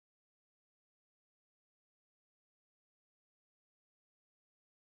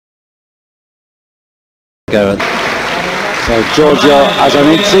go. So Giorgi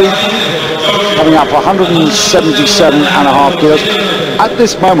Asanidze coming up 177.5 kilos. At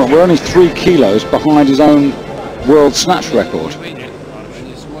this moment, we're only 3 kilos behind his own world snatch record.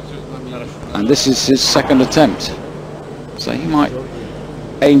 And this is his second attempt. So he might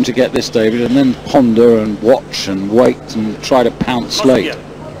aim to get this, David, and then ponder and watch and wait and try to pounce late.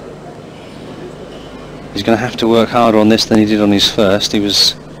 He's going to have to work harder on this than he did on his first. He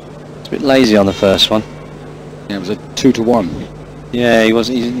was a bit lazy on the first one. Yeah, it was a 2-to-1. Yeah, he was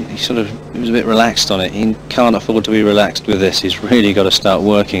a bit relaxed on it. He can't afford to be relaxed with this. He's really got to start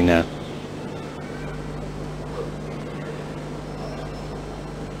working now.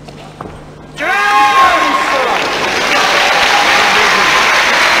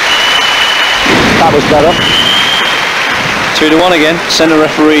 That was better. 2-to-1 again. Centre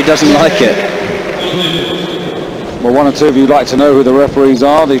referee doesn't like it. Well, one or two of you like to know who the referees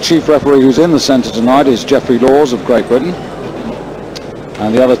are. The chief referee who's in the centre tonight is Geoffrey Laws of Great Britain.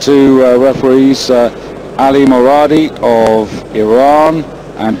 And the other two referees, Ali Moradi of Iran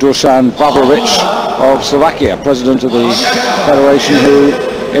and Dusan Babrovic of Slovakia, president of the federation who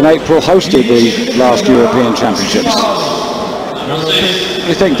in April hosted the last European Championships. What do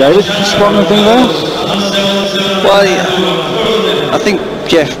you think, David? Spot anything there? Well, I think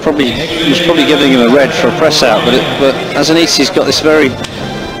Jeff was probably giving him a red for a press out, but Asanidze's got this very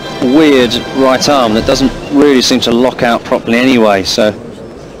weird right arm that doesn't really seem to lock out properly anyway. So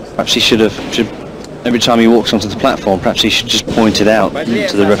perhaps he should every time he walks onto the platform, perhaps he should just point it out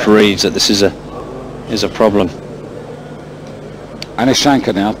to the referees that this is a problem.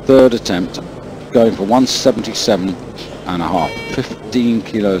 Anishanka now, third attempt, going for 177.5, 15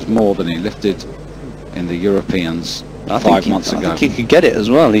 kilos more than he lifted in the Europeans 5 months ago. I think he could get it as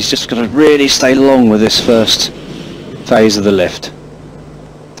well. He's just got to really stay long with this first phase of the lift.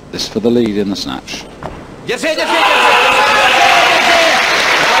 This for the lead in the snatch.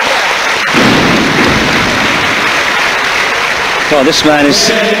 Well, this man is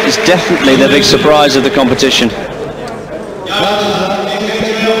definitely the big surprise of the competition.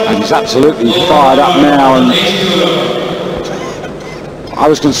 And he's absolutely fired up now, and I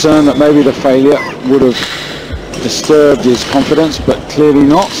was concerned that maybe the failure would have disturbed his confidence, but clearly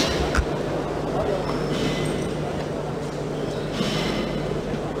not.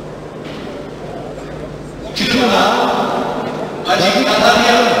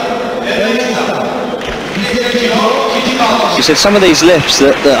 You said some of these lifts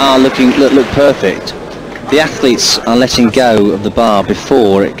that look perfect, the athletes are letting go of the bar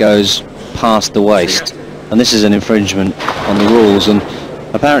before it goes past the waist, and this is an infringement on the rules, and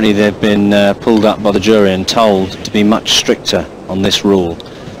apparently they've been pulled up by the jury and told to be much stricter on this rule.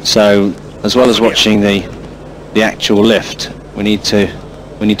 So as well as watching the actual lift, we need to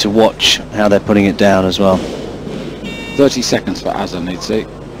watch how they're putting it down as well. 30 seconds for Asanidze.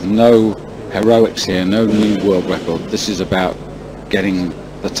 No heroics here, no new world record. This is about getting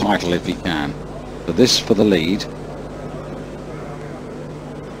the title if he can. So this for the lead.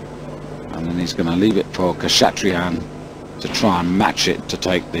 And then he's going to leave it for Kashatrian to try and match it to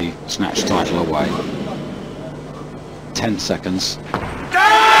take the snatch title away. 10 seconds. And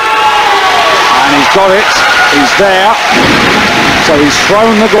he's got it. He's there. So he's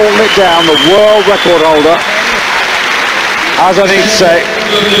thrown the gauntlet down, the world record holder. Asanidze,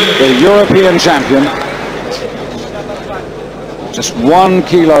 the European champion, just 1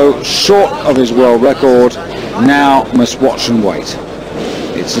 kilo short of his world record, now must watch and wait.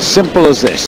 It's as simple as this.